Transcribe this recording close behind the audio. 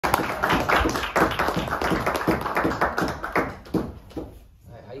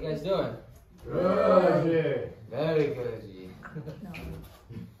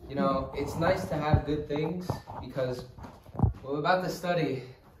nice to have good things, because what we're about to study,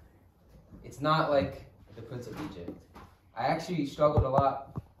 it's not like the Prince of Egypt. I actually struggled a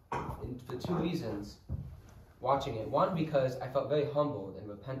lot for two reasons watching it. One, because I felt very humbled and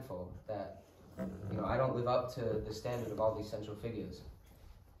repentful that, I don't live up to the standard of all these central figures.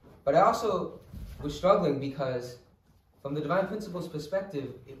 But I also was struggling because, from the Divine Principles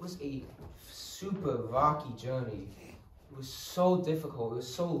perspective, it was a super rocky journey. It was so difficult, it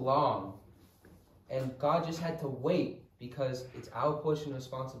was so long, and God just had to wait, because it's our portion of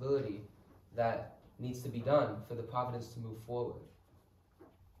responsibility that needs to be done for the providence to move forward.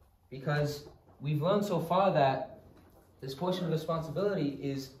 Because we've learned so far that this portion of responsibility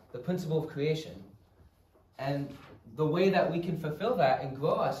is the principle of creation. And the way that we can fulfill that and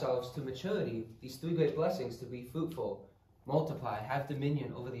grow ourselves to maturity, these three great blessings, to be fruitful, multiply, have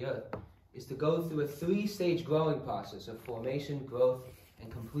dominion over the earth, is to go through a three-stage growing process of formation, growth, and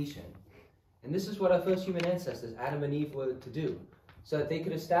completion. And this is what our first human ancestors, Adam and Eve, were to do, so that they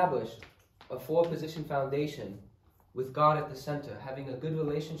could establish a four-position foundation with God at the center, having a good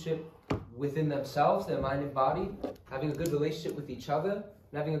relationship within themselves, their mind and body, having a good relationship with each other,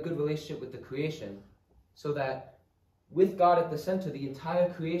 and having a good relationship with the creation, so that with God at the center, the entire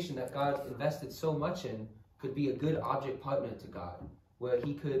creation that God invested so much in could be a good object partner to God, where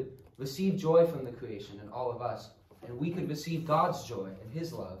he could receive joy from the creation and all of us, and we could receive God's joy and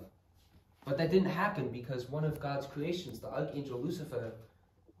his love. But that didn't happen because one of God's creations, the archangel Lucifer,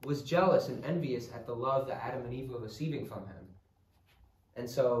 was jealous and envious at the love that Adam and Eve were receiving from him. And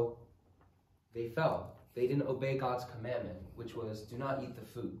so they fell. They didn't obey God's commandment, which was, do not eat the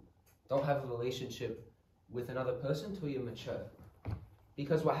fruit. Don't have a relationship with another person till you're mature.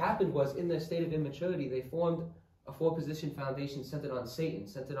 Because what happened was, in their state of immaturity, they formed a four-position foundation centered on Satan,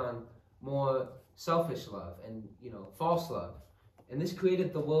 centered on more selfish love and, false love. And this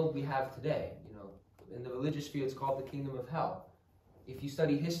created the world we have today. In the religious sphere, it's called the kingdom of hell. If you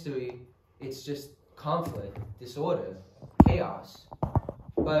study history, it's just conflict, disorder, chaos.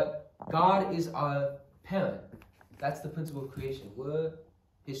 But God is our parent. That's the principle of creation. We're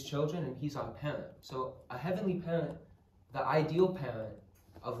his children, and he's our parent. So a heavenly parent, the ideal parent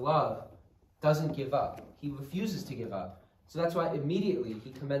of love, doesn't give up. He refuses to give up. So that's why immediately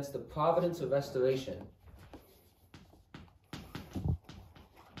he commenced the providence of restoration,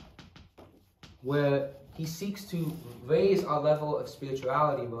 where he seeks to raise our level of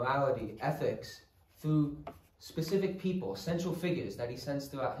spirituality, morality, ethics through specific people, central figures that he sends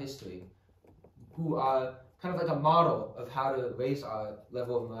throughout history, who are kind of like a model of how to raise our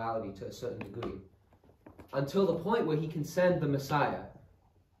level of morality to a certain degree, until the point where he can send the Messiah,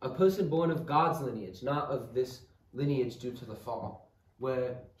 a person born of God's lineage, not of this lineage due to the fall,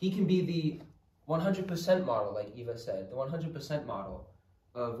 where he can be the 100% model, like Eva said, the 100% model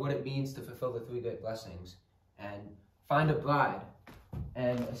of what it means to fulfill the three great blessings and find a bride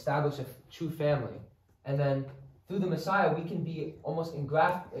and establish a true family. And then through the Messiah, we can be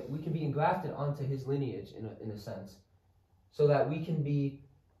engrafted onto his lineage in a sense, so that we can be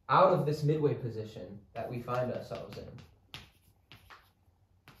out of this midway position that we find ourselves in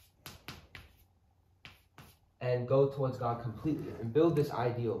and go towards God completely and build this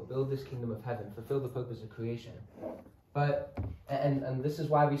ideal, build this kingdom of heaven, fulfill the purpose of creation. But, and this is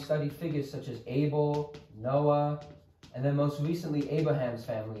why we study figures such as Abel, Noah, and then most recently Abraham's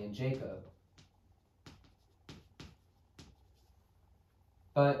family and Jacob.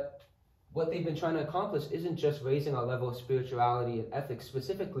 But what they've been trying to accomplish isn't just raising our level of spirituality and ethics.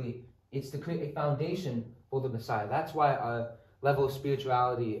 Specifically, it's to create a foundation for the Messiah. That's why our level of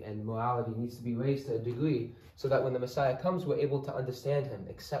spirituality and morality needs to be raised to a degree, so that when the Messiah comes, we're able to understand him,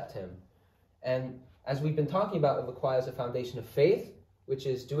 accept him. And as we've been talking about, it requires a foundation of faith, which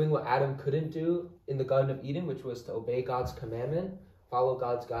is doing what Adam couldn't do in the Garden of Eden, which was to obey God's commandment, follow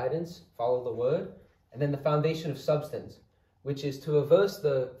God's guidance, follow the word. And then the foundation of substance, which is to reverse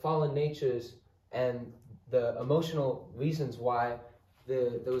the fallen natures and the emotional reasons why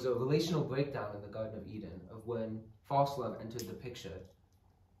there was a relational breakdown in the Garden of Eden, of when false love entered the picture.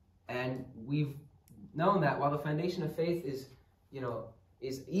 And we've known that while the foundation of faith is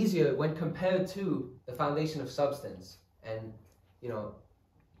easier when compared to the foundation of substance and,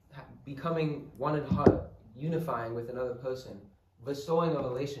 becoming one in heart, unifying with another person, restoring a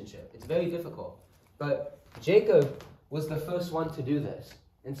relationship. It's very difficult. But Jacob was the first one to do this.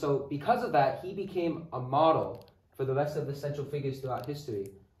 And so because of that, he became a model for the rest of the central figures throughout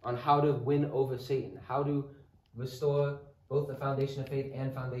history on how to win over Satan, how to restore both the foundation of faith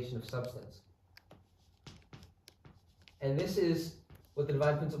and foundation of substance. And this is what the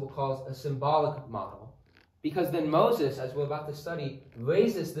divine principle calls a symbolic model. Because then Moses, as we're about to study,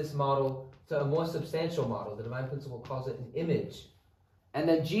 raises this model to a more substantial model. The divine principle calls it an image. And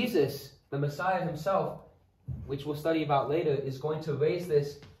then Jesus, the Messiah himself, which we'll study about later, is going to raise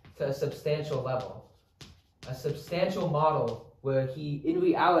this to a substantial level. A substantial model where he, in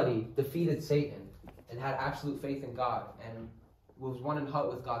reality, defeated Satan and had absolute faith in God and was one in heart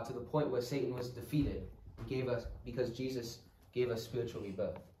with God to the point where Satan was defeated and because Jesus gave us spiritual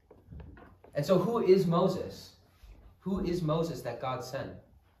rebirth. And so who is Moses? Who is Moses that God sent?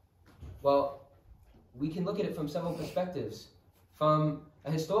 Well, we can look at it from several perspectives. From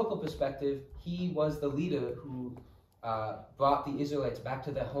a historical perspective, he was the leader who brought the Israelites back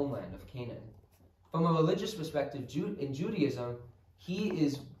to their homeland of Canaan. From a religious perspective, in Judaism, he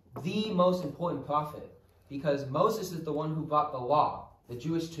is the most important prophet because Moses is the one who brought the law, the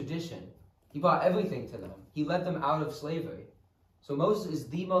Jewish tradition. He brought everything to them. He led them out of slavery. So Moses is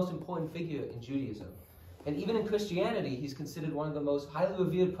the most important figure in Judaism. And even in Christianity, he's considered one of the most highly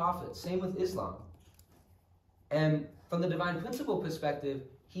revered prophets. Same with Islam. And from the divine principle perspective,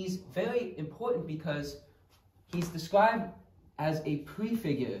 he's very important because he's described as a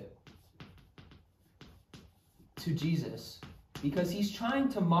prefigure to Jesus, because he's trying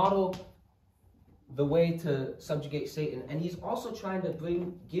to model the way to subjugate Satan, and he's also trying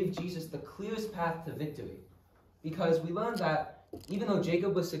to give Jesus the clearest path to victory. Because we learned that even though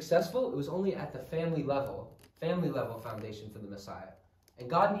Jacob was successful, it was only at the family level foundation for the Messiah. And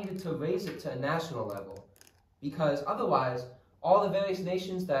God needed to raise it to a national level, because otherwise, all the various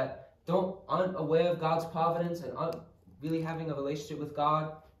nations that aren't aware of God's providence and aren't really having a relationship with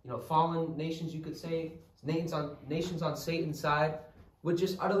God, fallen nations, you could say, nations on Satan's side, would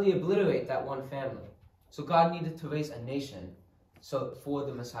just utterly obliterate that one family. So God needed to raise a nation for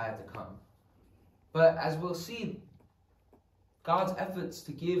the Messiah to come. But as we'll see, God's efforts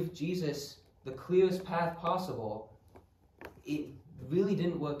to give Jesus the clearest path possible, it really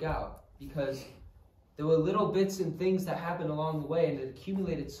didn't work out, because there were little bits and things that happened along the way, and it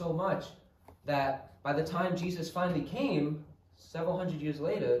accumulated so much that by the time Jesus finally came, several hundred years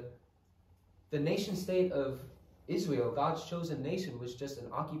later, the nation-state of Israel, God's chosen nation, was just an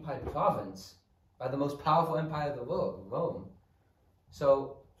occupied province by the most powerful empire of the world, Rome.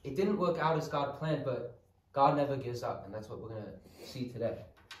 So it didn't work out as God planned, but God never gives up, and that's what we're going to see today.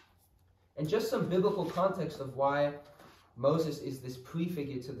 And just some biblical context of why Moses is this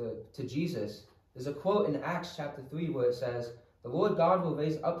prefigure to Jesus. There's a quote in Acts chapter 3 where it says, "The Lord God will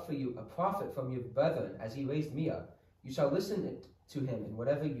raise up for you a prophet from your brethren, as he raised me up. You shall listen to him in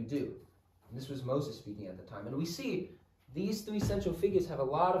whatever you do." And this was Moses speaking at the time. And we see these three central figures have a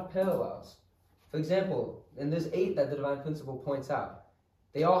lot of parallels. For example, and there's 8 that the divine principle points out.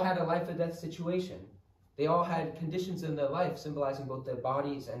 They all had a life or death situation. They all had conditions in their life symbolizing both their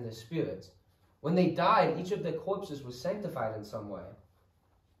bodies and their spirits. When they died, each of their corpses was sanctified in some way.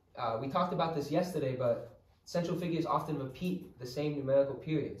 We talked about this yesterday, but central figures often repeat the same numerical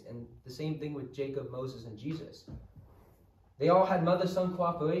periods, and the same thing with Jacob, Moses, and Jesus. They all had mother-son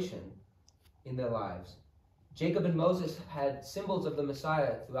cooperation in their lives. Jacob and Moses had symbols of the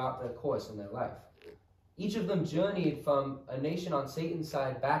Messiah throughout their course in their life. Each of them journeyed from a nation on Satan's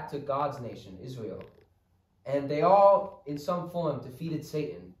side back to God's nation, Israel. And they all, in some form, defeated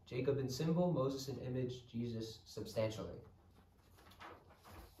Satan. Jacob in symbol, Moses in image, Jesus substantially.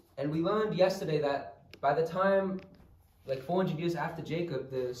 And we learned yesterday that by the time, 400 years after Jacob,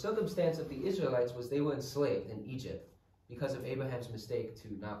 the circumstance of the Israelites was they were enslaved in Egypt because of Abraham's mistake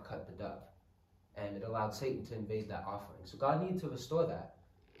to not cut the dove. And it allowed Satan to invade that offering. So God needed to restore that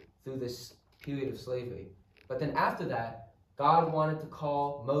through this period of slavery. But then after that, God wanted to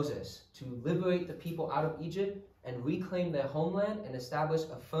call Moses to liberate the people out of Egypt and reclaim their homeland and establish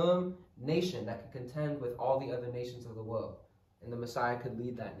a firm nation that could contend with all the other nations of the world. And the Messiah could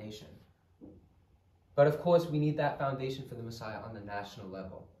lead that nation. But of course, we need that foundation for the Messiah on the national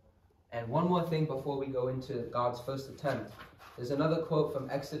level. And one more thing before we go into God's first attempt. There's another quote from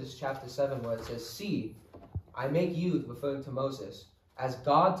Exodus chapter 7 where it says, "See, I make you," referring to Moses, "as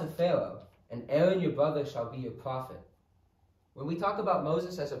God to Pharaoh, and Aaron your brother shall be your prophet." When we talk about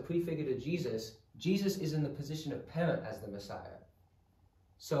Moses as a prefigure to Jesus, Jesus is in the position of parent as the Messiah.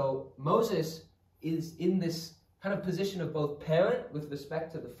 So Moses is in this kind of position of both parent with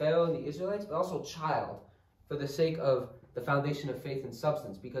respect to the Pharaoh and the Israelites, but also child for the sake of the foundation of faith and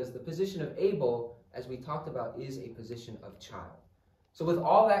substance, because the position of Abel, as we talked about, is a position of child. So with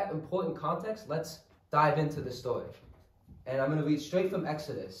all that important context, let's dive into the story. And I'm going to read straight from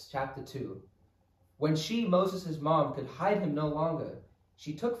Exodus chapter 2. "When she, Moses' mom, could hide him no longer,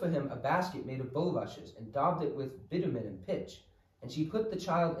 she took for him a basket made of bulrushes and daubed it with bitumen and pitch. And she put the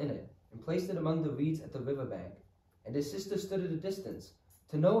child in it and placed it among the reeds at the riverbank. And his sister stood at a distance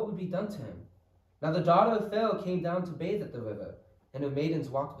to know what would be done to him. Now the daughter of Pharaoh came down to bathe at the river, and her maidens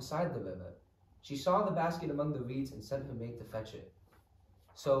walked beside the river. She saw the basket among the reeds and sent her maid to fetch it.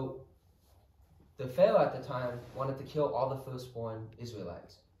 So the Pharaoh at the time wanted to kill all the firstborn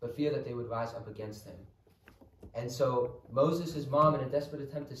Israelites, but feared that they would rise up against him. And so Moses' mom, in a desperate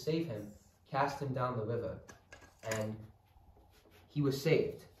attempt to save him, cast him down the river, and he was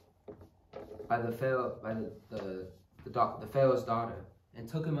saved by the Pharaoh, by the Pharaoh's daughter, and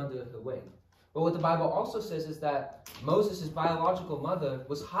took him under her wing. But what the Bible also says is that Moses' biological mother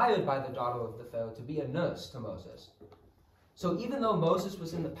was hired by the daughter of the Pharaoh to be a nurse to Moses. So even though Moses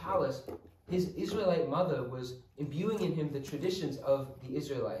was in the palace, his Israelite mother was imbuing in him the traditions of the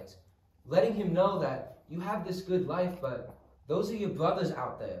Israelites, letting him know that you have this good life, but those are your brothers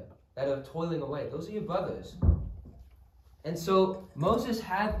out there that are toiling away. Those are your brothers. And so Moses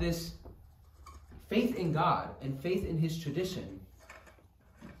had this faith in God and faith in his tradition.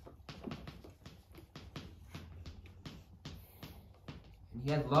 And he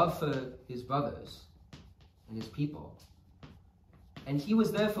had love for his brothers and his people. And he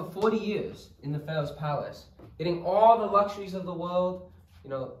was there for 40 years in the Pharaoh's palace, getting all the luxuries of the world,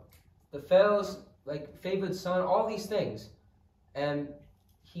 the Pharaoh's favored son, all these things. And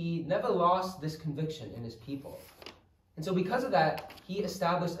he never lost this conviction in his people. And so because of that, he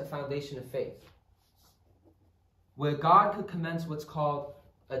established a foundation of faith, where God could commence what's called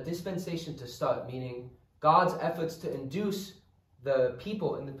a dispensation to start, meaning God's efforts to induce the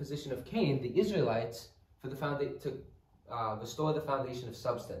people in the position of Cain, the Israelites, to restore the foundation of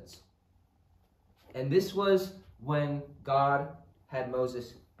substance. And this was when God had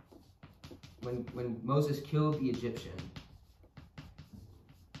Moses, when Moses killed the Egyptian.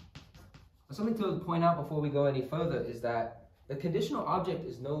 Something to point out before we go any further is that the conditional object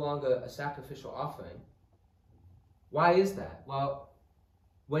is no longer a sacrificial offering. Why is that? Well,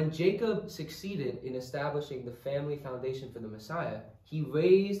 when Jacob succeeded in establishing the family foundation for the Messiah, he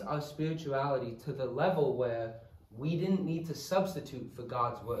raised our spirituality to the level where we didn't need to substitute for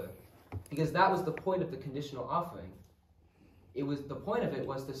God's word. Because that was the point of the conditional offering. The point of it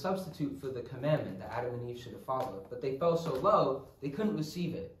was to substitute for the commandment that Adam and Eve should have followed. But they fell so low, they couldn't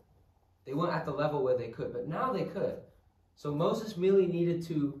receive it. They weren't at the level where they could, but now they could. So Moses really needed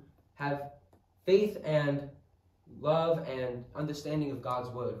to have faith and love and understanding of God's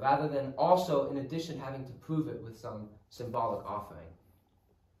word, rather than also, in addition, having to prove it with some symbolic offering.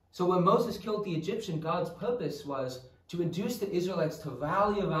 So when Moses killed the Egyptian, God's purpose was to induce the Israelites to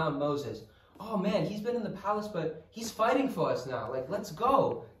rally around Moses. Oh man, he's been in the palace, but he's fighting for us now. Let's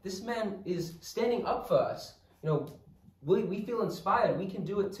go. This man is standing up for us. We feel inspired. We can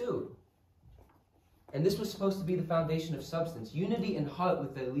do it too. And this was supposed to be the foundation of substance, unity in heart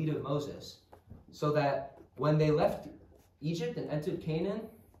with their leader Moses, so that when they left Egypt and entered Canaan,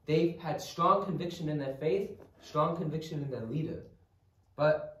 they had strong conviction in their faith, strong conviction in their leader.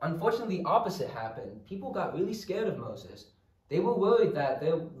 But unfortunately, the opposite happened. People got really scared of Moses. They were worried that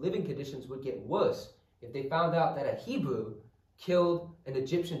their living conditions would get worse if they found out that a Hebrew killed an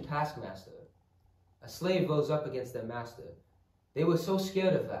Egyptian taskmaster. A slave rose up against their master. They were so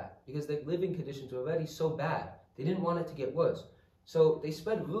scared of that because their living conditions were already so bad. They didn't want it to get worse. So they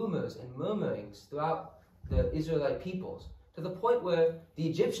spread rumors and murmurings throughout the Israelite peoples, to the point where the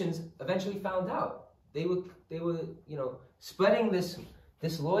Egyptians eventually found out. They were spreading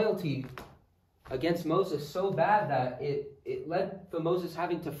this loyalty against Moses so bad that it led for Moses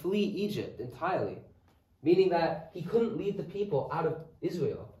having to flee Egypt entirely, meaning that he couldn't lead the people out of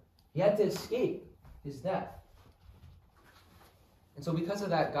Israel. He had to escape his death. And so because of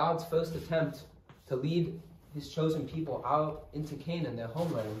that, God's first attempt to lead his chosen people out into Canaan, their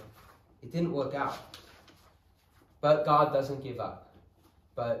homeland, it didn't work out. But God doesn't give up.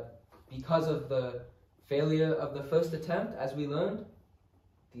 But because of the failure of the first attempt, as we learned,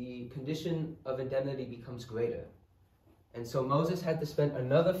 the condition of indemnity becomes greater. And so Moses had to spend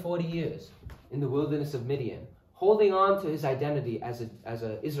another 40 years in the wilderness of Midian, holding on to his identity as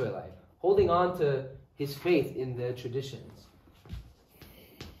an Israelite, holding on to his faith in their traditions.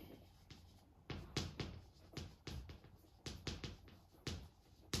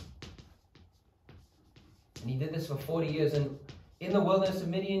 And he did this for 40 years. And in the wilderness of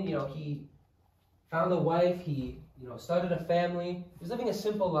Midian, he found a wife. He, started a family. He was living a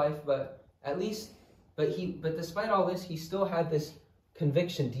simple life, but despite all this, he still had this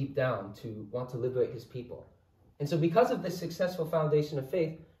conviction deep down to want to liberate his people. And so because of this successful foundation of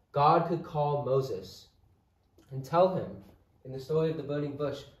faith, God could call Moses and tell him in the story of the burning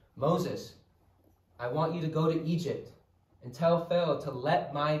bush, Moses, I want you to go to Egypt and tell Pharaoh to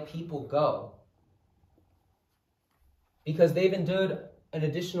let my people go. Because they've endured an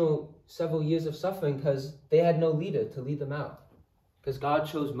additional several years of suffering because they had no leader to lead them out. Because God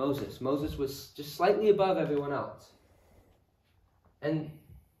chose Moses. Moses was just slightly above everyone else. And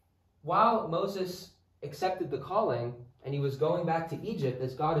while Moses accepted the calling and he was going back to Egypt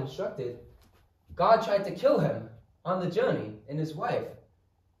as God instructed, God tried to kill him on the journey and his wife.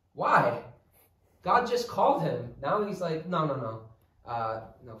 Why? God just called him. Now he's like, no,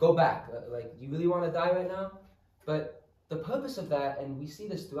 go back. Like, you really want to die right now? But the purpose of that, and we see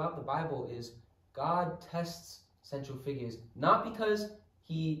this throughout the Bible, is God tests central figures, not because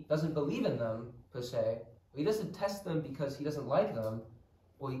he doesn't believe in them, per se. He doesn't test them because he doesn't like them.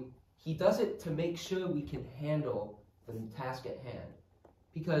 Or he does it to make sure we can handle the task at hand.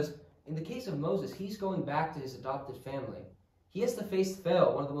 Because in the case of Moses, he's going back to his adopted family. He has to face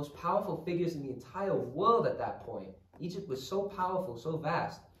Pharaoh, one of the most powerful figures in the entire world at that point. Egypt was so powerful, so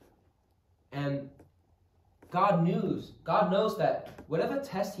vast. And God knows that whatever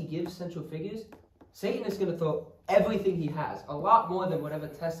test he gives central figures, Satan is going to throw everything he has, a lot more than whatever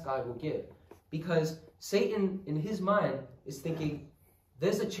test God will give. Because Satan, in his mind, is thinking,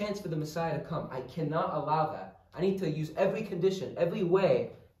 there's a chance for the Messiah to come. I cannot allow that. I need to use every condition, every way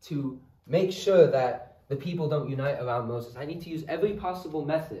to make sure that the people don't unite around Moses. I need to use every possible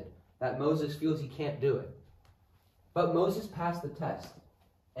method that Moses feels he can't do it. But Moses passed the test.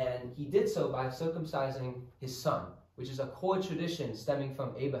 And he did so by circumcising his son, which is a core tradition stemming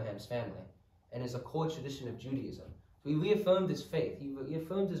from Abraham's family and is a core tradition of Judaism. So he reaffirmed his faith. He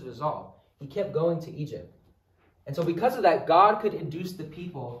reaffirmed his resolve. He kept going to Egypt. And so because of that, God could induce the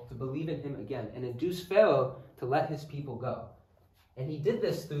people to believe in him again and induce Pharaoh to let his people go. And he did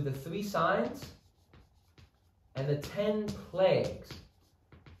this through the 3 signs and the 10 plagues.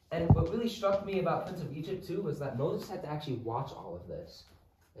 And what really struck me about Prince of Egypt too was that Moses had to actually watch all of this.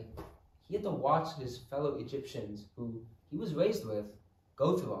 Like, he had to watch his fellow Egyptians, who he was raised with,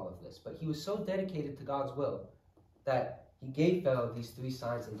 go through all of this. But he was so dedicated to God's will that he gave Pharaoh these 3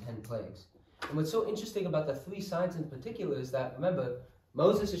 signs and 10 plagues. And what's so interesting about the 3 signs in particular is that, remember,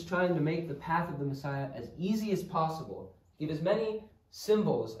 Moses is trying to make the path of the Messiah as easy as possible. Give as many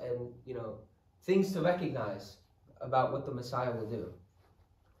symbols and, things to recognize about what the Messiah will do.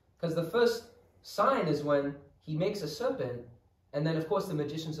 Because the first sign is when he makes a serpent, and then, of course, the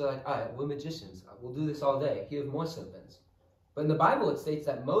magicians are like, all right, we're magicians. We'll do this all day. Here are more serpents. But in the Bible, it states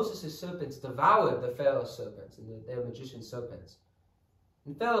that Moses' serpents devoured the Pharaoh's serpents and their magician serpents.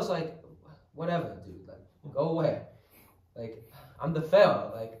 And Pharaoh's like, whatever, dude. Like, go away. Like, I'm the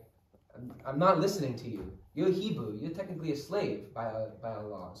Pharaoh. Like, I'm not listening to you. You're a Hebrew. You're technically a slave by our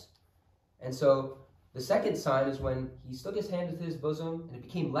laws. And so the second sign is when he stuck his hand into his bosom and it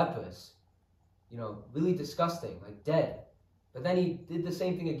became leprous. Really disgusting, like dead. But then he did the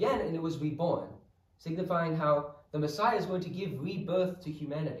same thing again and it was reborn, signifying how the Messiah is going to give rebirth to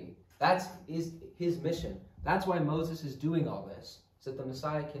humanity. That is his mission. That's why Moses is doing all this, so that the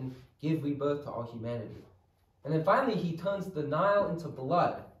Messiah can give rebirth to all humanity. And then finally, he turns the Nile into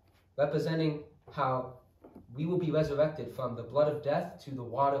blood, representing how we will be resurrected from the blood of death to the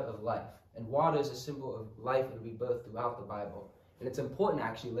water of life. And water is a symbol of life and rebirth throughout the Bible. And it's important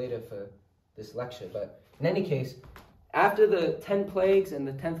actually later for this lecture. But in any case, after the 10 plagues and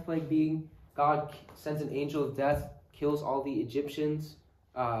the 10th plague being God sends an angel of death, kills all the Egyptians,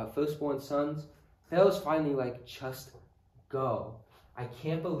 firstborn sons, Pharaoh's finally like, just go. I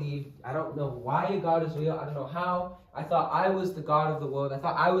can't believe, I don't know why your God is real. I don't know how. I thought I was the God of the world. I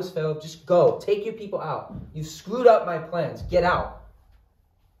thought I was Pharaoh. Just go. Take your people out. You screwed up my plans. Get out.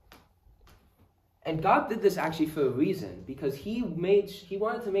 And God did this actually for a reason, because he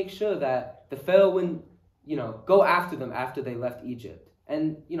wanted to make sure that the Pharaoh wouldn't, go after them after they left Egypt.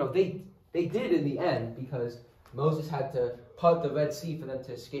 And, they did in the end, because Moses had to part the Red Sea for them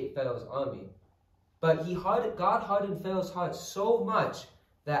to escape Pharaoh's army. But God hardened Pharaoh's heart so much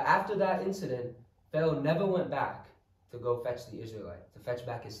that after that incident, Pharaoh never went back to go fetch the Israelites, to fetch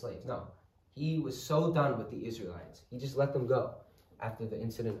back his slaves. No, he was so done with the Israelites. He just let them go after the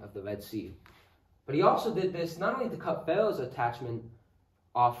incident of the Red Sea. But he also did this not only to cut Pharaoh's attachment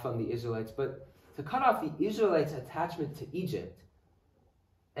off from the Israelites, but to cut off the Israelites' attachment to Egypt.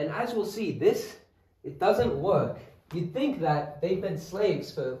 And as we'll see, it doesn't work. You'd think that they've been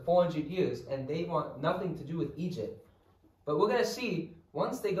slaves for 400 years and they want nothing to do with Egypt. But we're going to see,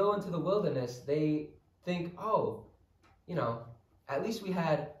 once they go into the wilderness, they think, at least we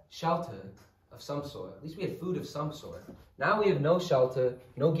had shelter of some sort. At least we had food of some sort. Now we have no shelter,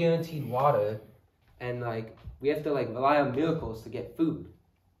 no guaranteed water, and we have to rely on miracles to get food.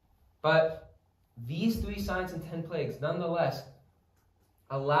 But these 3 signs and 10 plagues, nonetheless,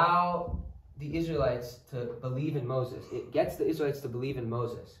 allow the Israelites to believe in Moses. It gets the Israelites to believe in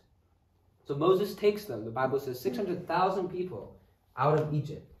Moses. So Moses takes them, the Bible says 600,000 people out of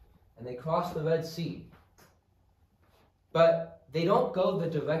Egypt, and they cross the Red Sea. But they don't go the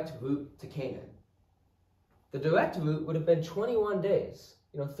direct route to Canaan. The direct route would have been 21 days,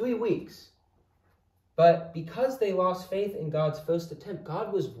 3 weeks. But because they lost faith in God's first attempt,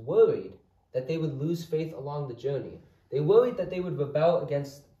 God was worried that they would lose faith along the journey. They worried that they would rebel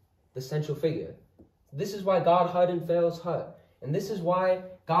against the central figure. This is why God hardened Pharaoh's heart. And this is why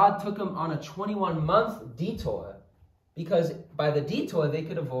God took them on a 21-month detour, because by the detour they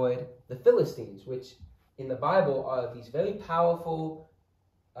could avoid the Philistines, which in the Bible are these very powerful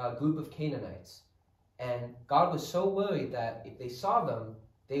group of Canaanites. And God was so worried that if they saw them,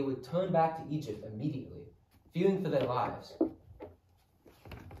 they would turn back to Egypt immediately, fearing for their lives.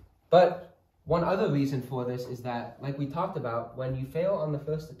 But one other reason for this is that, like we talked about, when you fail on the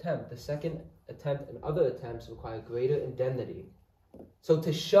first attempt, the second attempt and other attempts require greater indemnity. So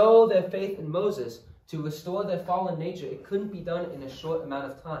to show their faith in Moses, to restore their fallen nature, it couldn't be done in a short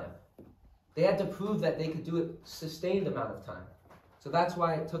amount of time. They had to prove that they could do it sustained amount of time. So that's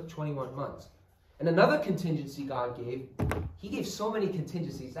why it took 21 months. And another contingency God gave, he gave so many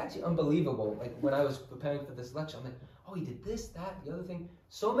contingencies. It's actually unbelievable. Like when I was preparing for this lecture, I'm like, oh, he did this, that, the other thing.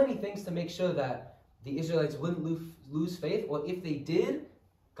 So many things to make sure that the Israelites wouldn't lose faith, or if they did,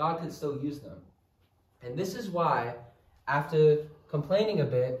 God could still use them. And this is why, after complaining a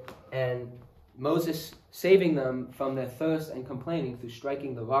bit and Moses saving them from their thirst and complaining through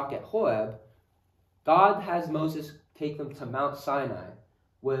striking the rock at Horeb, God has Moses take them to Mount Sinai,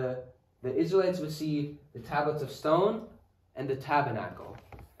 where the Israelites receive the tablets of stone and the tabernacle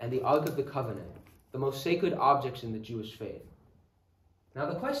and the Ark of the Covenant, the most sacred objects in the Jewish faith. Now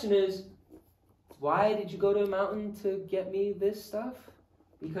the question is, why did you go to a mountain to get me this stuff?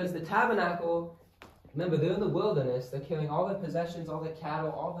 Because the tabernacle, remember, they're in the wilderness, they're carrying all their possessions, all their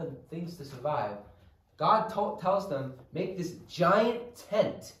cattle, all the things to survive. God tells them, make this giant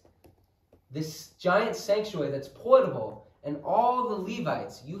tent, this giant sanctuary that's portable, and all the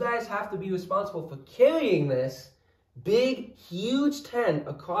Levites, you guys have to be responsible for carrying this big, huge tent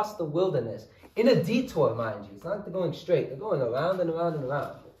across the wilderness, in a detour, mind you. It's not like they're going straight, they're going around and around and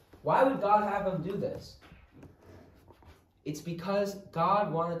around. Why would God have them do this? It's because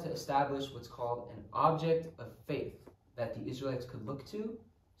God wanted to establish what's called an object of faith that the Israelites could look to,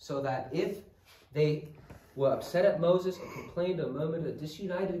 so that if they were upset at Moses or complained or murmured or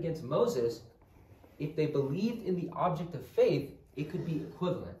disunited against Moses, if they believed in the object of faith, it could be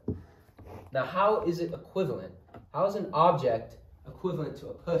equivalent. Now, how is it equivalent? How is an object equivalent to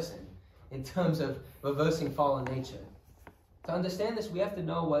a person in terms of reversing fallen nature? To understand this, we have to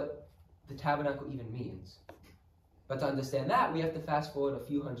know what the tabernacle even means. But to understand that, we have to fast forward a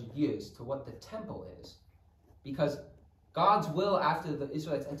few hundred years to what the temple is. Because God's will after the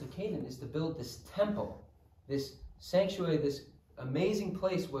Israelites enter Canaan is to build this temple, this sanctuary, this amazing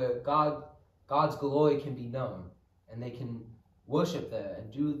place where God's glory can be known, and they can worship there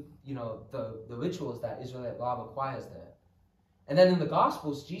and do, the rituals that Israelite law requires there. And then in the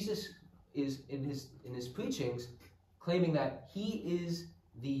Gospels, Jesus is in his preachings claiming that he is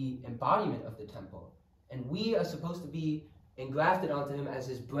the embodiment of the temple, and we are supposed to be engrafted onto him as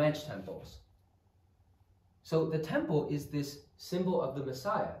his branch temples. So the temple is this symbol of the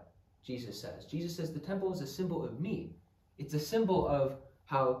Messiah, Jesus says. Jesus says the temple is a symbol of me. It's a symbol of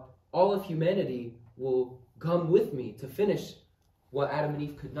how all of humanity will come with me to finish what Adam and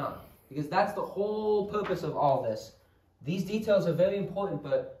Eve could not. Because that's the whole purpose of all this. These details are very important,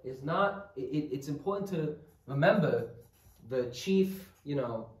 but it's important to remember the chief,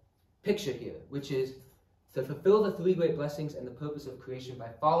 picture here, which is to fulfill the three great blessings and the purpose of creation by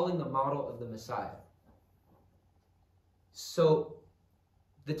following the model of the Messiah. So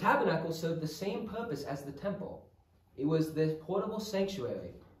the tabernacle served the same purpose as the temple. It was this portable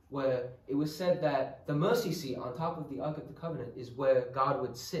sanctuary where it was said that the mercy seat on top of the Ark of the Covenant is where God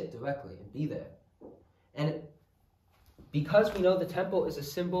would sit directly and be there. And because we know the temple is a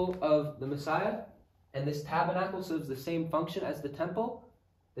symbol of the Messiah, and this tabernacle serves the same function as the temple,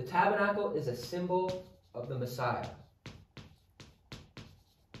 the tabernacle is a symbol of the Messiah.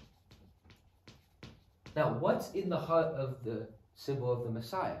 Now, what's in the heart of the symbol of the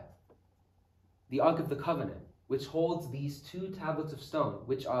Messiah? The Ark of the Covenant, which holds these two tablets of stone,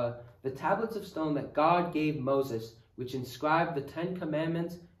 which are the tablets of stone that God gave Moses, which inscribed the 10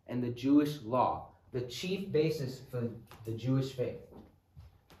 Commandments and the Jewish law, the chief basis for the Jewish faith.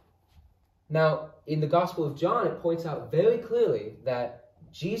 Now, in the Gospel of John, it points out very clearly that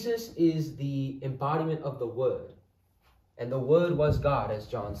Jesus is the embodiment of the Word. And the Word was God, as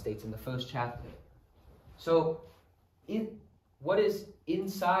John states in the first chapter. So, what is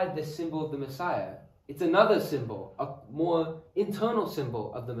inside the symbol of the Messiah? It's another symbol, a more internal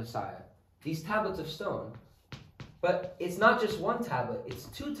symbol of the Messiah. These tablets of stone. But it's not just one tablet, it's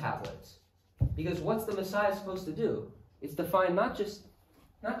two tablets. Because what's the Messiah supposed to do? It's to find not just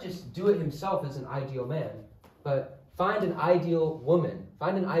do it himself as an ideal man, but find an ideal woman,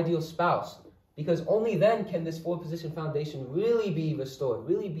 find an ideal spouse. Because only then can this four-position foundation really be restored,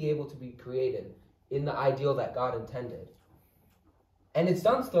 really be able to be created in the ideal that God intended. And it's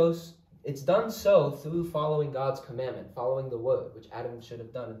done so through following God's commandment, following the Word, which Adam should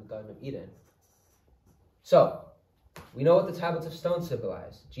have done in the Garden of Eden. So, we know what the tablets of stone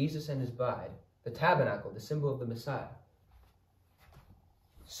symbolize: Jesus and his bride, the tabernacle, the symbol of the Messiah.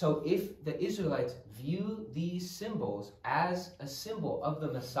 So if the Israelites view these symbols as a symbol of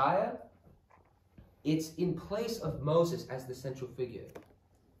the Messiah, it's in place of Moses as the central figure.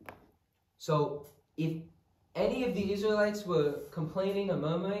 So if any of the Israelites were complaining or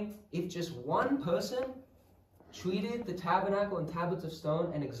murmuring, if just one person treated the tabernacle and tablets of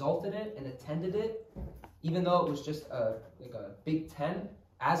stone and exalted it and attended it, even though it was just like a big tent,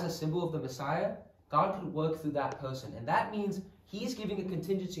 as a symbol of the Messiah, God could work through that person. And that means he's giving a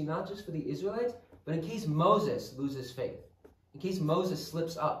contingency not just for the Israelites, but in case Moses loses faith, in case Moses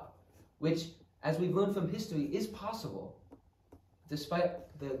slips up, which, as we've learned from history, is possible, despite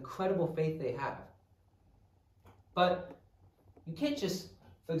the incredible faith they have. But you can't just,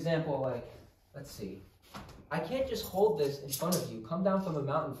 for example, I can't just hold this in front of you, come down from a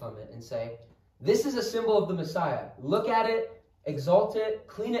mountain from it, and say, this is a symbol of the Messiah. Look at it, exalt it,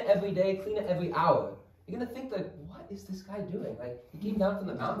 clean it every day, clean it every hour. You're going to think, like, what is this guy doing? Like, he came down from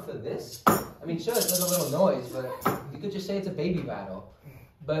the mountain for this? I mean, sure, it's like a little noise, but you could just say it's a baby rattle.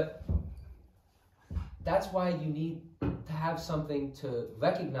 But that's why you need to have something to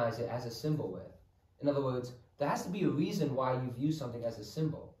recognize it as a symbol with. In other words, there has to be a reason why you view something as a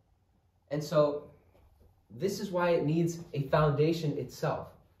symbol. And so, this is why it needs a foundation itself.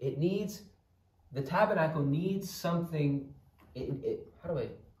 The tabernacle needs something,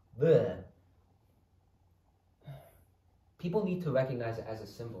 people need to recognize it as a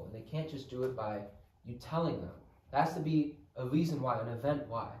symbol, and they can't just do it by you telling them. There has to be a reason why, an event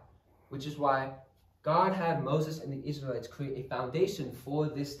why, which is why God had Moses and the Israelites create a foundation for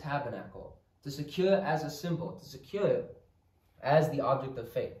this tabernacle, to secure it as a symbol, to secure it as the object of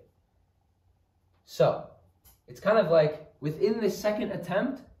faith. So, it's kind of like, within this second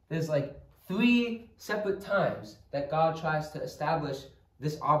attempt, there's like 3 separate times that God tries to establish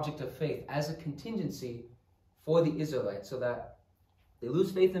this object of faith as a contingency for the Israelites, so that they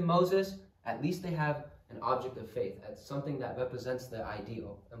lose faith in Moses, at least they have an object of faith, as something that represents their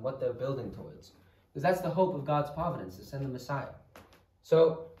ideal and what they're building towards. Because that's the hope of God's providence, to send the Messiah.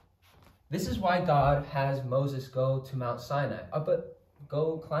 So, this is why God has Moses go to Mount Sinai,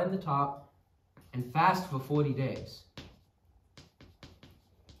 go climb the top and fast for 40 days.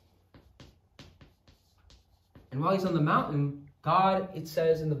 And while he's on the mountain, God, it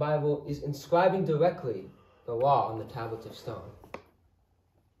says in the Bible, is inscribing directly the law on the tablets of stone.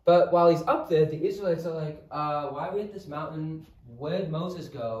 But while he's up there, the Israelites are like, why are we at this mountain? Where'd Moses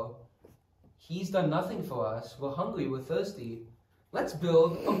go? He's done nothing for us. We're hungry, we're thirsty. Let's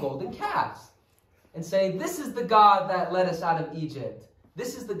build a golden calf and say, this is the God that led us out of Egypt.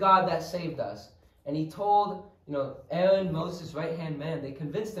 This is the God that saved us. And he told, Aaron, Moses' right-hand man, they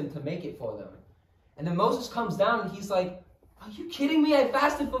convinced him to make it for them. And then Moses comes down and he's like, are you kidding me? I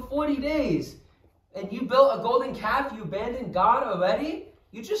fasted for 40 days. And you built a golden calf? You abandoned God already?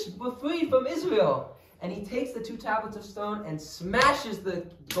 You just were freed from Israel. And he takes the 2 tablets of stone and smashes the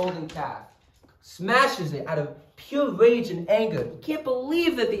golden calf. Smashes it out of pure rage and anger. You can't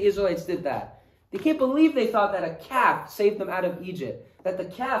believe that the Israelites did that. They can't believe they thought that a calf saved them out of Egypt. That the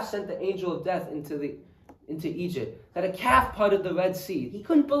calf sent the angel of death into Egypt. That a calf parted the Red Sea. He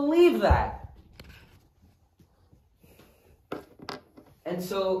couldn't believe that. And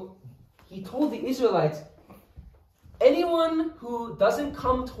so he told the Israelites, anyone who doesn't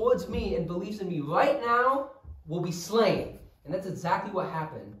come towards me and believes in me right now will be slain. And that's exactly what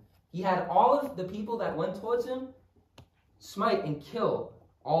happened. He had all of the people that went towards him smite and kill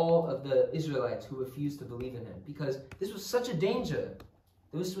all of the Israelites who refused to believe in him. Because this was such a danger.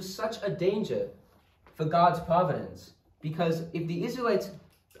 This was such a danger for God's providence. Because if the Israelites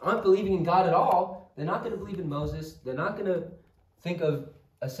aren't believing in God at all, they're not going to believe in Moses. They're not going to think of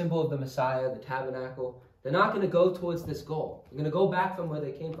a symbol of the Messiah, the tabernacle. They're not going to go towards this goal. They're going to go back from where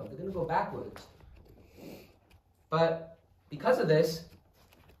they came from. They're going to go backwards. But because of this,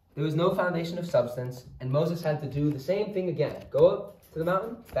 there was no foundation of substance, and Moses had to do the same thing again. Go up to the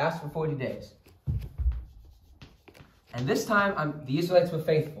mountain, fast for 40 days. And this time, the Israelites were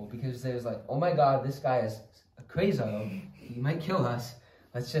faithful, because they was like, oh my God, this guy is a crazo. He might kill us.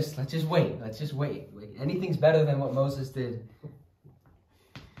 Let's just wait. Let's just wait. Like, anything's better than what Moses did.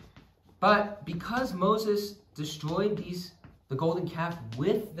 But because Moses destroyed the golden calf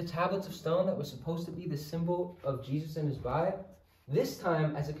with the tablets of stone that were supposed to be the symbol of Jesus and his bride, this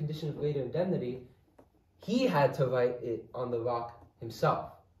time, as a condition of greater indemnity, he had to write it on the rock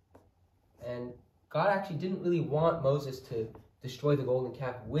himself. And God actually didn't really want Moses to destroy the golden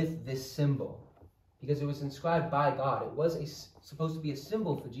calf with this symbol, because it was inscribed by God. It was supposed to be a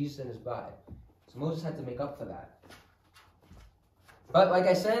symbol for Jesus and his bride. So Moses had to make up for that. But like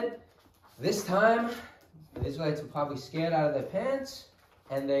I said, this time, the Israelites were probably scared out of their pants,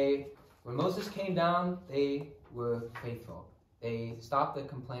 and when Moses came down, they were faithful. They stopped their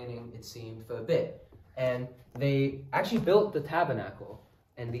complaining, it seemed, for a bit. And they actually built the tabernacle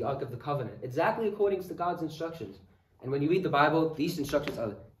and the Ark of the Covenant, exactly according to God's instructions. And when you read the Bible, these instructions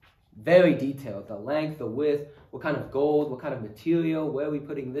are very detailed. The length, the width, what kind of gold, what kind of material, where are we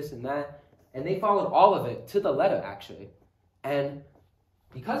putting this and that. And they followed all of it to the letter, actually. And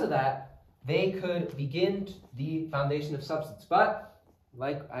because of that, they could begin the foundation of substance. But,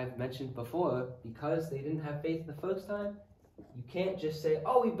 like I've mentioned before, because they didn't have faith the first time, you can't just say,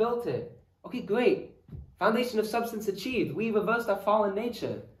 oh, we built it. Okay, great. Foundation of substance achieved. We reversed our fallen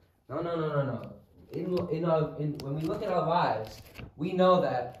nature. No. When we look at our lives, we know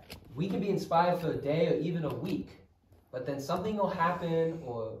that we can be inspired for a day or even a week, but then something will happen,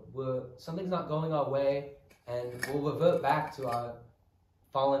 or something's not going our way, and we'll revert back to our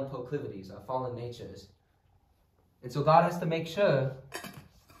fallen proclivities, our fallen natures. And so God has to make sure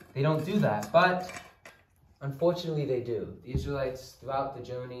they don't do that. But unfortunately, they do. The Israelites, throughout the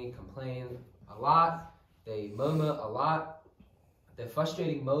journey, complain a lot. They murmur a lot. They're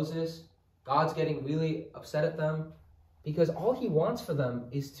frustrating Moses. God's getting really upset at them, because all he wants for them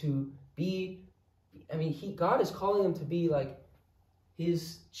is to be, God is calling them to be like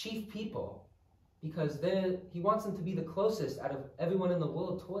his chief people, because he wants them to be the closest out of everyone in the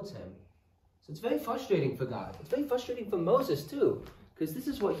world towards him. So it's very frustrating for God. It's very frustrating for Moses too, because this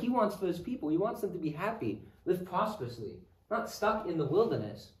is what he wants for his people. He wants them to be happy, live prosperously, not stuck in the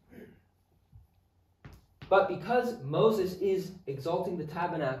wilderness. But because Moses is exalting the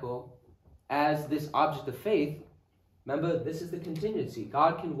tabernacle as this object of faith, remember, this is the contingency.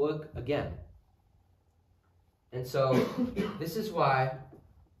 God can work again. And so this is why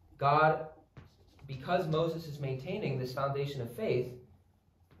God, because Moses is maintaining this foundation of faith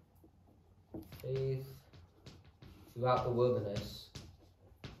throughout the wilderness,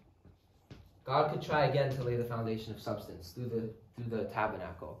 God could try again to lay the foundation of substance through the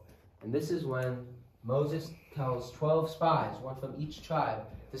tabernacle. And this is when Moses tells 12 spies, one from each tribe,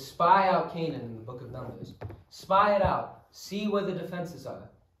 to spy out Canaan in the book of Numbers. Spy it out. See where the defenses are.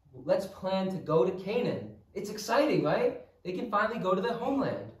 Let's plan to go to Canaan. It's exciting, right? They can finally go to their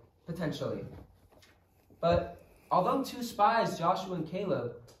homeland, potentially. But although 2 spies, Joshua and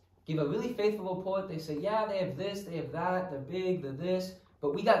Caleb, give a really faithful report, they say, yeah, they have this, they have that, they're big, they're this,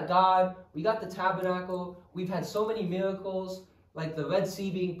 but we got God, we got the tabernacle, we've had so many miracles, like the Red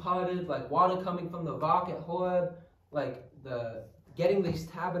Sea being parted, like water coming from the rock at Horeb, like getting this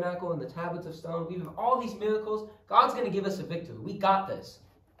tabernacle and the tablets of stone. We have all these miracles. God's going to give us a victory. We got this.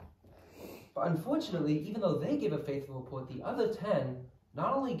 But unfortunately, even though they give a faithful report, the other 10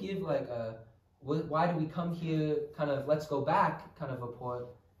 not only give like a why do we come here kind of let's go back kind of report.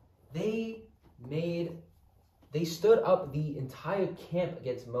 They stood up the entire camp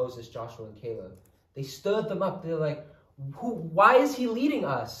against Moses, Joshua, and Caleb. They stirred them up. They're like, why is he leading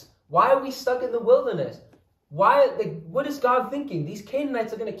us? Why are we stuck in the wilderness? What is God thinking? These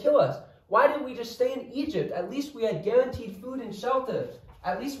Canaanites are going to kill us. Why didn't we just stay in Egypt? At least we had guaranteed food and shelter.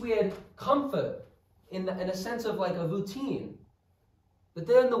 At least we had comfort in a sense of like a routine. But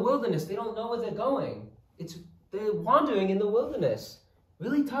they're in the wilderness. They don't know where they're going. They're wandering in the wilderness.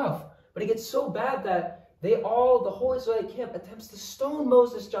 Really tough. But it gets so bad that the whole Israelite camp attempts to stone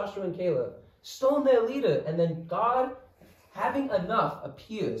Moses, Joshua, and Caleb. Stone their leader. And then God, having enough,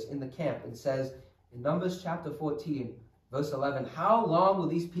 appears in the camp and says, in Numbers chapter 14, verse 11, how long will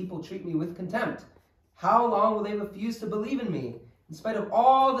these people treat me with contempt? How long will they refuse to believe in me, in spite of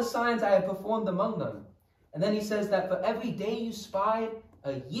all the signs I have performed among them? And then he says that for every day you spied,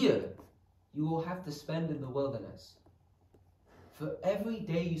 a year you will have to spend in the wilderness. For every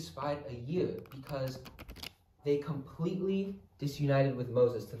day you spied, a year, because they completely disunited with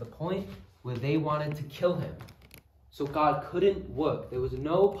Moses to the point where they wanted to kill him. So God couldn't work. There was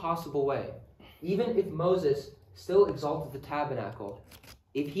no possible way. Even if Moses still exalted the tabernacle,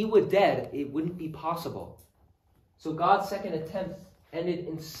 if he were dead, it wouldn't be possible. So God's second attempt ended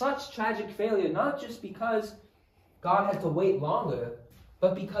in such tragic failure, not just because God had to wait longer,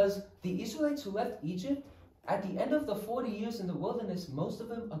 but because the Israelites who left Egypt, at the end of the 40 years in the wilderness, most of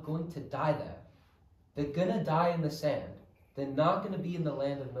them are going to die there. They're going to die in the sand. They're not going to be in the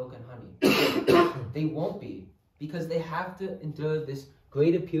land of milk and honey. They won't be, because they have to endure this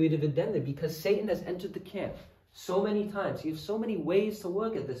greater period of identity, because Satan has entered the camp so many times. He has so many ways to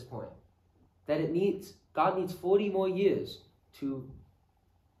work at this point that God needs 40 more years to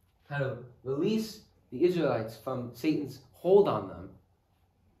kind of release the Israelites from Satan's hold on them.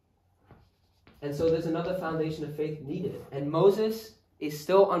 And so there's another foundation of faith needed. And Moses is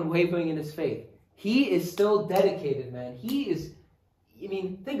still unwavering in his faith. He is still dedicated, man.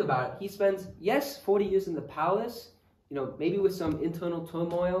 Think about it. He spends, 40 years in the palace, maybe with some internal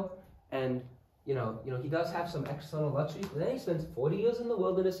turmoil, and, he does have some external luxuries, but then he spends 40 years in the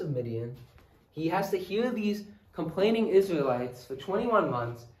wilderness of Midian. He has to hear these complaining Israelites for 21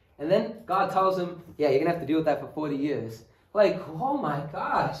 months, and then God tells him, yeah, you're going to have to deal with that for 40 years. Like, oh my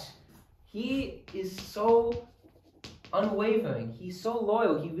gosh. He is so unwavering. He's so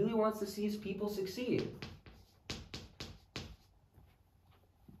loyal. He really wants to see his people succeed.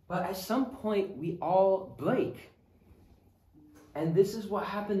 But at some point, we all break. And this is what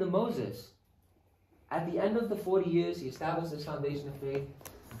happened to Moses. At the end of the 40 years, he established this foundation of faith.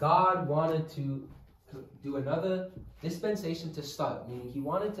 God wanted to do another dispensation to start, meaning he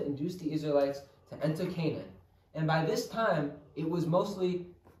wanted to induce the Israelites to enter Canaan. And by this time, it was mostly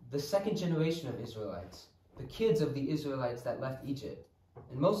the second generation of Israelites, the kids of the Israelites that left Egypt.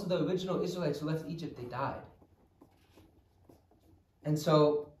 And most of the original Israelites who left Egypt, they died. And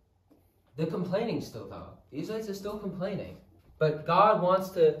so they're complaining still, though. The Israelites are still complaining. But God wants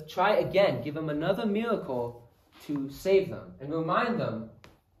to try again, give them another miracle to save them and remind them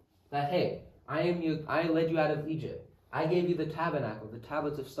that, hey, I led you out of Egypt. I gave you the tabernacle, the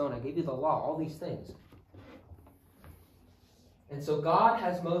tablets of stone. I gave you the law, all these things. And so God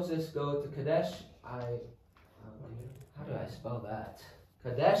has Moses go to Kadesh. How do I spell that?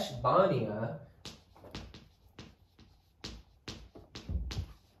 Kadesh Barnea,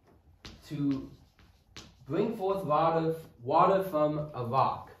 to bring forth water from a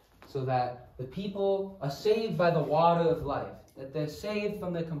rock, so that the people are saved by the water of life, that they're saved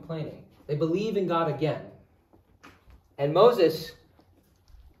from their complaining. They believe in God again. And Moses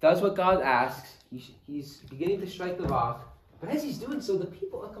does what God asks. He's beginning to strike the rock. But as he's doing so, the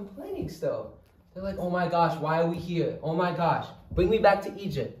people are complaining still. They're like, oh my gosh, why are we here? Oh my gosh, bring me back to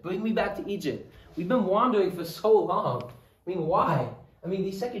Egypt. Bring me back to Egypt. We've been wandering for so long. Why?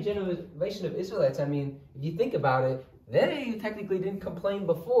 The second generation of Israelites, if you think about it, they technically didn't complain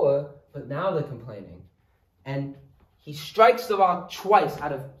before, but now they're complaining. And he strikes the rock twice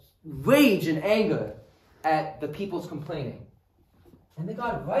out of rage and anger at the people's complaining. And then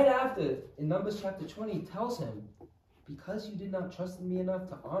God, right after, in Numbers chapter 20, tells him, because you did not trust in me enough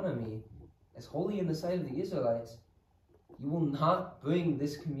to honor me as holy in the sight of the Israelites, you will not bring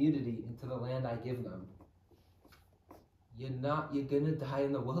this community into the land I give them. You're going to die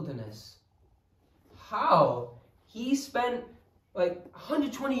in the wilderness. How? He spent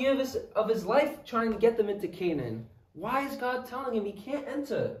 120 years of his life trying to get them into Canaan. Why is God telling him he can't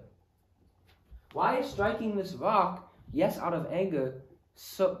enter? Why is striking this rock, yes, out of anger,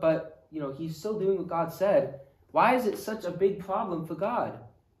 but he's still doing what God said. Why is it such a big problem for God?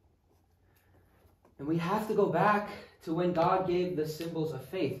 And we have to go back to when God gave the symbols of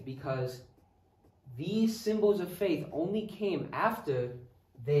faith, because these symbols of faith only came after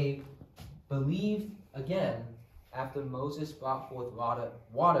they believed again, after Moses brought forth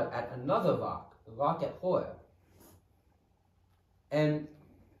water at another rock, the rock at Horeb. And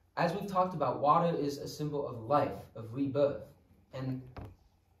as we've talked about, water is a symbol of life, of rebirth. And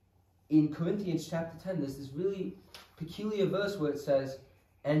in Corinthians chapter 10, there's this really peculiar verse where it says,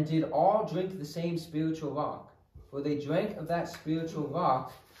 and did all drink the same spiritual rock, for they drank of that spiritual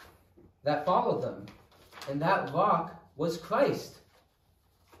rock that followed them. And that rock was Christ.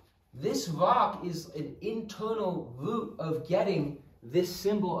 This rock is an internal root of getting this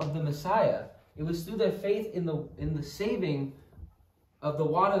symbol of the Messiah. It was through their faith in the saving of the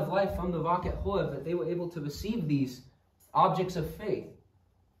water of life from the rock at Horeb that they were able to receive these objects of faith.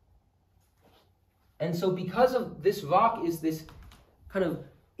 And so because of this rock is this kind of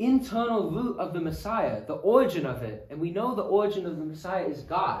internal root of the Messiah, the origin of it, and we know the origin of the Messiah is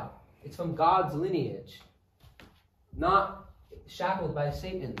God. It's from God's lineage, not shackled by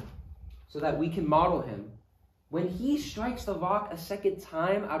Satan, so that we can model him. when he strikes the rock a second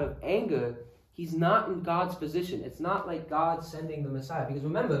time out of anger, he's not in God's position. It's not like God sending the Messiah. Because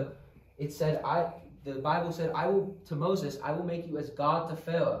remember, it said, the Bible said, to Moses, I will make you as God to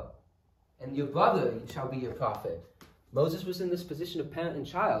Pharaoh, and your brother shall be your prophet. Moses was in this position of parent and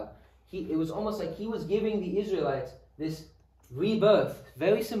child. It was almost like he was giving the Israelites this rebirth,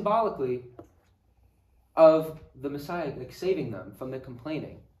 very symbolically, of the Messiah, like saving them from their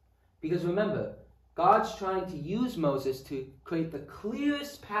complaining. Because remember, God's trying to use Moses to create the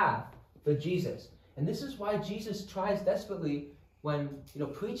clearest path for Jesus. And this is why Jesus tries desperately when,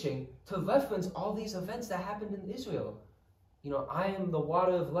 preaching, to reference all these events that happened in Israel. I am the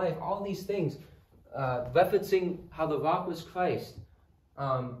water of life, all these things, referencing how the rock was Christ.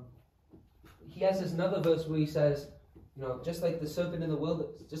 He has this another verse where he says, just like the serpent in the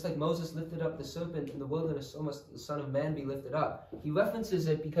wilderness, just like Moses lifted up the serpent in the wilderness, so must the Son of Man be lifted up. He references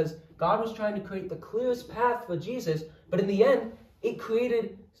it because God was trying to create the clearest path for Jesus, but in the end, it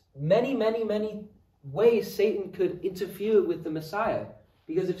created many, many, many ways Satan could interfere with the Messiah.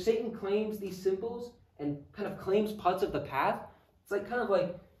 Because if Satan claims these symbols and kind of claims parts of the path, it's like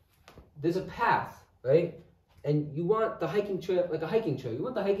there's a path, right? And you want the hiking trail, like a hiking trail. You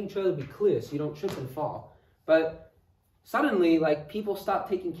want the hiking trail to be clear so you don't trip and fall. But suddenly, people stop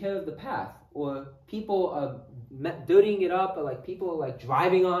taking care of the path, or people are dirtying it up, or people are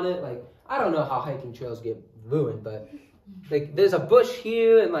driving on it. I don't know how hiking trails get ruined, but there's a bush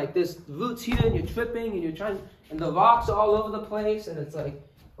here, and there's roots here, and you're tripping, and you're trying, and the rocks are all over the place, and it's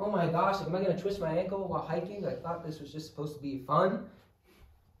oh my gosh, am I going to twist my ankle while hiking? I thought this was just supposed to be fun.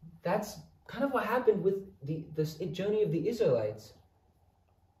 That's kind of what happened with this journey of the Israelites.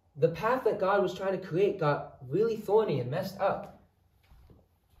 The path that God was trying to create got really thorny and messed up.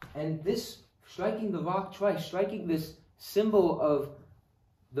 And this striking the rock twice, striking this symbol of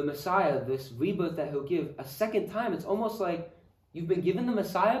the Messiah, this rebirth that he'll give, a second time, it's almost like you've been given the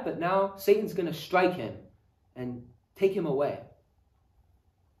Messiah, but now Satan's going to strike him and take him away.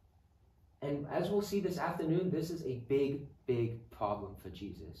 And as we'll see this afternoon, this is a big, big problem for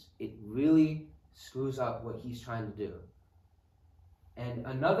Jesus. It really screws up what he's trying to do. And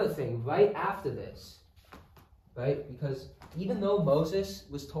another thing, right after this, right, because even though Moses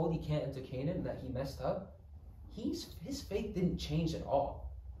was told he can't enter Canaan, that he messed up, his faith didn't change at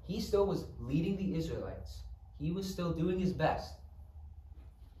all. He still was leading the Israelites. He was still doing his best.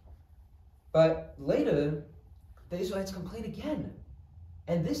 But later, the Israelites complained again.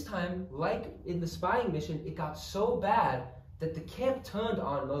 And this time, like in the spying mission, it got so bad that the camp turned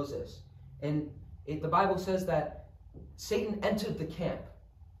on Moses. And the Bible says that Satan entered the camp.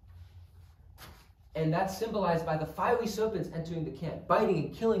 And that's symbolized by the fiery serpents entering the camp, biting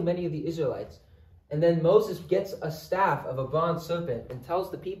and killing many of the Israelites. And then Moses gets a staff of a bronze serpent and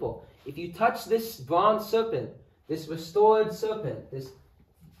tells the people, if you touch this bronze serpent, this restored serpent, this,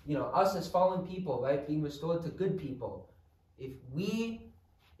 us as fallen people, right, being restored to good people,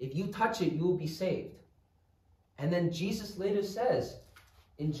 if you touch it, you will be saved. And then Jesus later says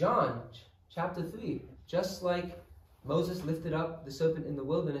in John chapter 3, just like Moses lifted up the serpent in the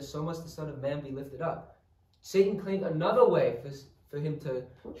wilderness, so must the Son of Man be lifted up. Satan claimed another way for him to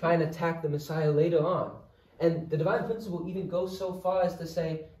try and attack the Messiah later on. And the divine principle even goes so far as to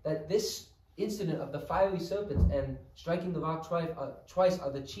say that this incident of the fiery serpents and striking the rock twice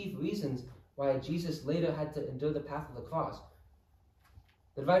are the chief reasons why Jesus later had to endure the path of the cross.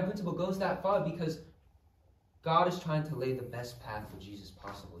 The divine principle goes that far because God is trying to lay the best path for Jesus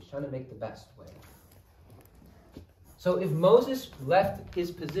possible. He's trying to make the best way. So if Moses left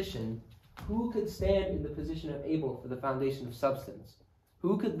his position, who could stand in the position of Abel for the foundation of substance?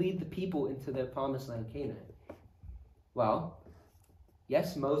 Who could lead the people into their promised land, Canaan? Well,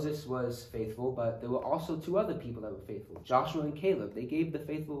 yes, Moses was faithful, but there were also two other people that were faithful, Joshua and Caleb. They gave the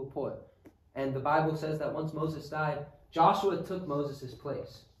faithful report. And the Bible says that once Moses died, Joshua took Moses'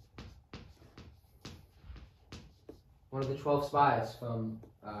 place. One of the 12 spies from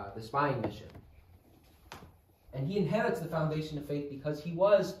the spying mission. And he inherits the foundation of faith because he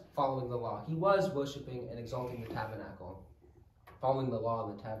was following the law. He was worshiping and exalting the tabernacle, following the law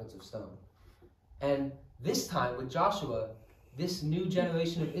and the tablets of stone. And this time with Joshua, this new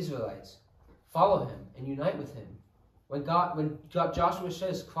generation of Israelites follow him and unite with him. When Joshua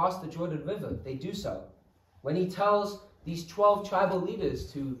says, cross the Jordan River, they do so. When he tells these 12 tribal leaders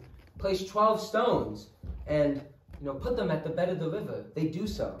to place 12 stones and put them at the bed of the river, they do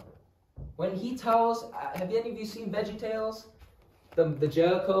so. When he tells, have any of you seen VeggieTales? The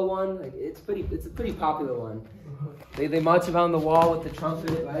Jericho one? It's a pretty popular one. They march around the wall with the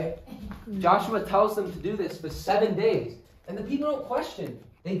trumpet, right? Joshua tells them to do this for 7 days. And the people don't question.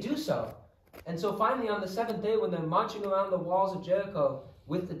 They do so. And so finally on the seventh day, when they're marching around the walls of Jericho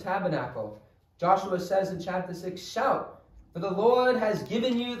with the tabernacle, Joshua says in chapter 6, "Shout, for the Lord has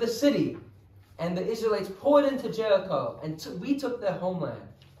given you the city." And the Israelites poured into Jericho and retook their homeland.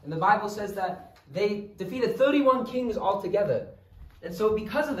 And the Bible says that they defeated 31 kings altogether. And so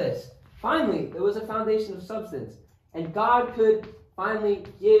because of this, finally, there was a foundation of substance. And God could finally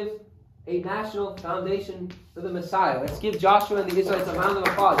give a national foundation for the Messiah. Let's give Joshua and the Israelites a round of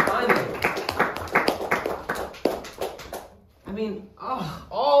applause. Finally. I mean,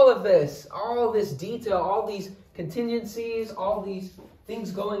 all of this, all this detail, all these contingencies, all these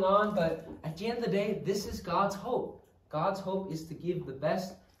things going on, but at the end of the day, this is God's hope. God's hope is to give the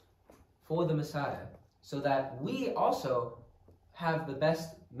best for the Messiah, so that we also have the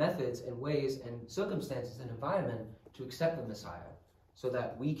best methods and ways and circumstances and environment to accept the Messiah, so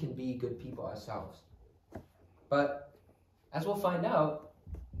that we can be good people ourselves. But as we'll find out,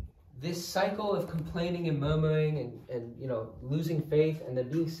 this cycle of complaining and murmuring and losing faith and then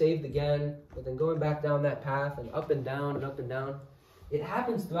being saved again, but then going back down that path and up and down and up and down, it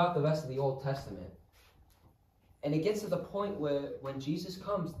happens throughout the rest of the Old Testament. And it gets to the point where when Jesus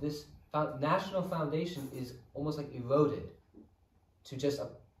comes, this national foundation is almost like eroded to just a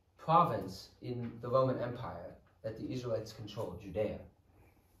province in the Roman Empire that the Israelites controlled, Judea.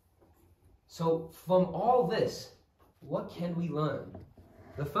 So from all this, what can we learn?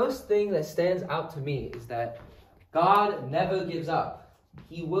 The first thing that stands out to me is that God never gives up.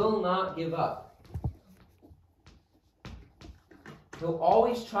 He will not give up. He'll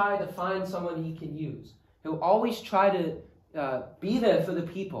always try to find someone he can use. He'll always try to be there for the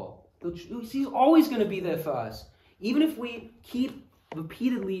people. He's always going to be there for us. Even if we keep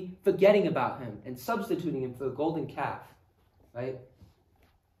repeatedly forgetting about him and substituting him for a golden calf, right?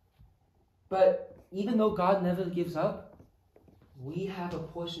 But even though God never gives up, we have a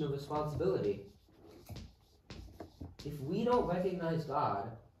portion of responsibility. If we don't recognize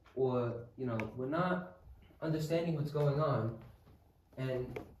God, or we're not understanding what's going on,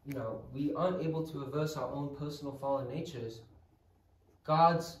 and we aren't able to reverse our own personal fallen natures,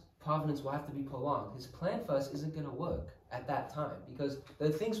 God's providence will have to be prolonged. His plan for us isn't going to work at that time, because there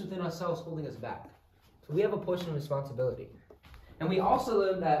are things within ourselves holding us back. So we have a portion of responsibility. And we also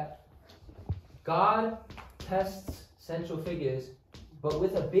learn that God tests central figures, but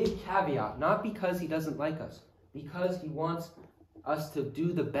with a big caveat, not because he doesn't like us, because he wants us to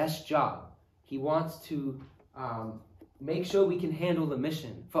do the best job. He wants to make sure we can handle the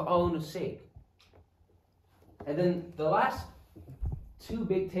mission for our own sake. And then the last two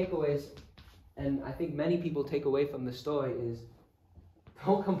big takeaways, and I think many people take away from the story, is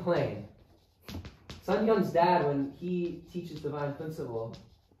don't complain. Sun Yun's dad, when he teaches divine principle,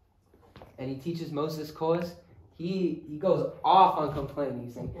 and he teaches Moses' course, he goes off on complaining.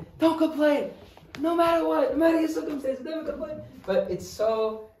 He's saying, don't complain, no matter what, no matter your circumstances, never complain. But it's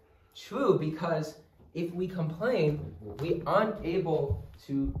so true, because if we complain, we aren't able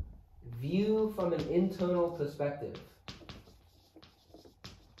to view from an internal perspective.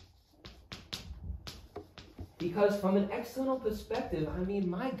 Because from an external perspective, I mean,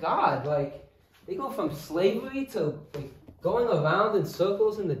 my God, they go from slavery to going around in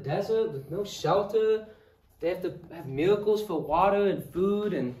circles in the desert with no shelter. They have to have miracles for water and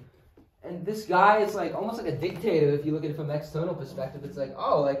food, and this guy is almost like a dictator if you look at it from an external perspective. It's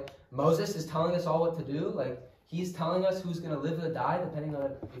Moses is telling us all what to do. He's telling us who's going to live or die depending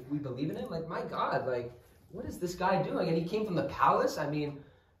on if we believe in him. My God, what is this guy doing? And he came from the palace. I mean,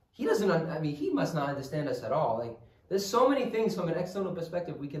 he must not understand us at all. There's so many things from an external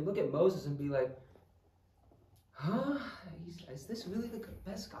perspective. We can look at Moses and be like, huh? Is this really the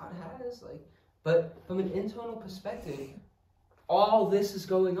best God has? But from an internal perspective, all this is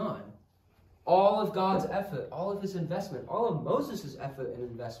going on. All of God's effort, all of his investment, all of Moses' effort and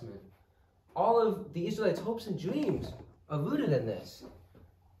investment, all of the Israelites' hopes and dreams are rooted in this.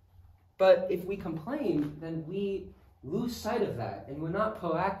 But if we complain, then we lose sight of that, and we're not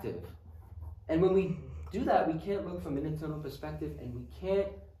proactive. And when we do that, we can't look from an internal perspective, and we can't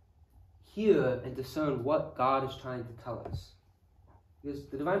hear and discern what God is trying to tell us. Because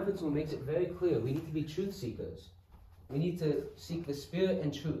the divine principle makes it very clear. We need to be truth seekers. We need to seek the Spirit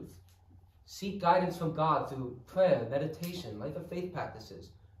and truth. Seek guidance from God through prayer, meditation, life of faith practices,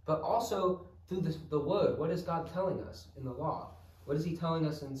 but also through the Word. What is God telling us in the law? What is he telling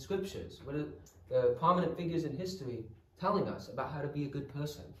us in scriptures? What are the prominent figures in history telling us about how to be a good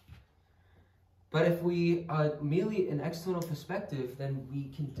person? But if we are merely an external perspective, then we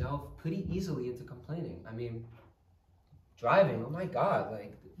can delve pretty easily into complaining. I mean, driving, oh my God,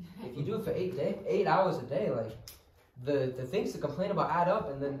 if you do it for 8 hours a day, the things to complain about add up,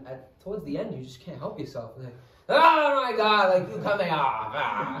 and then towards the end, you just can't help yourself. Like, oh my God, like, you coming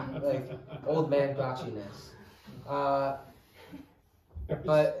off, like, old man grouchiness.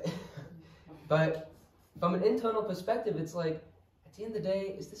 But from an internal perspective, it's like, at the end of the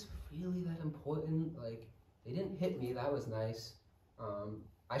day, is this really that important? Like, they didn't hit me, that was nice.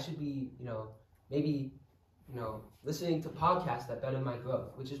 I should be, maybe, listening to podcasts that better my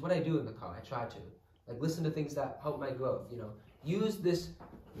growth, which is what I do in the car. I try to. Like, listen to things that help my growth, Use this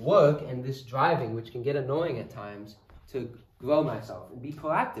work and this driving, which can get annoying at times, to grow myself and be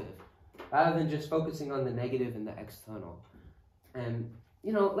proactive, rather than just focusing on the negative and the external. And,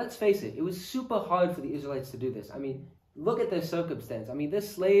 let's face it, it was super hard for the Israelites to do this. I mean, look at their circumstance. I mean, they're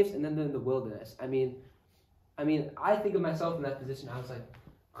slaves and then they're in the wilderness. I mean, I think of myself in that position. I was like,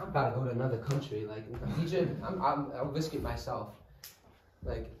 I'm about to go to another country. Like, Egypt, I'll risk it myself.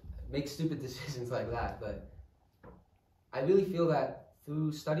 Like, make stupid decisions like that. But I really feel that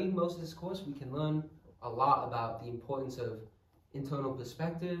through studying most of this course, we can learn a lot about the importance of internal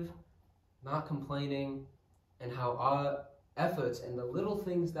perspective, not complaining, and how our efforts and the little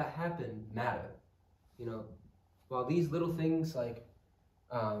things that happen matter. While these little things like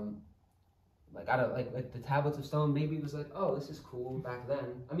the tablets of stone, maybe it was like, oh, this is cool back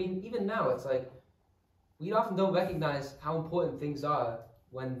then. I mean, even now, it's like, we often don't recognize how important things are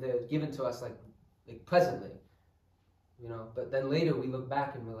when they're given to us like presently, but then later we look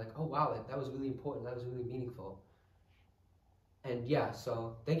back and we're like, oh wow, like that was really important, that was really meaningful. And yeah,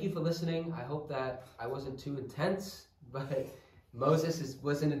 so thank you for listening. I hope that I wasn't too intense, but Moses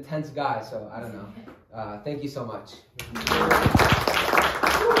was an intense guy, so I don't know. Thank you so much.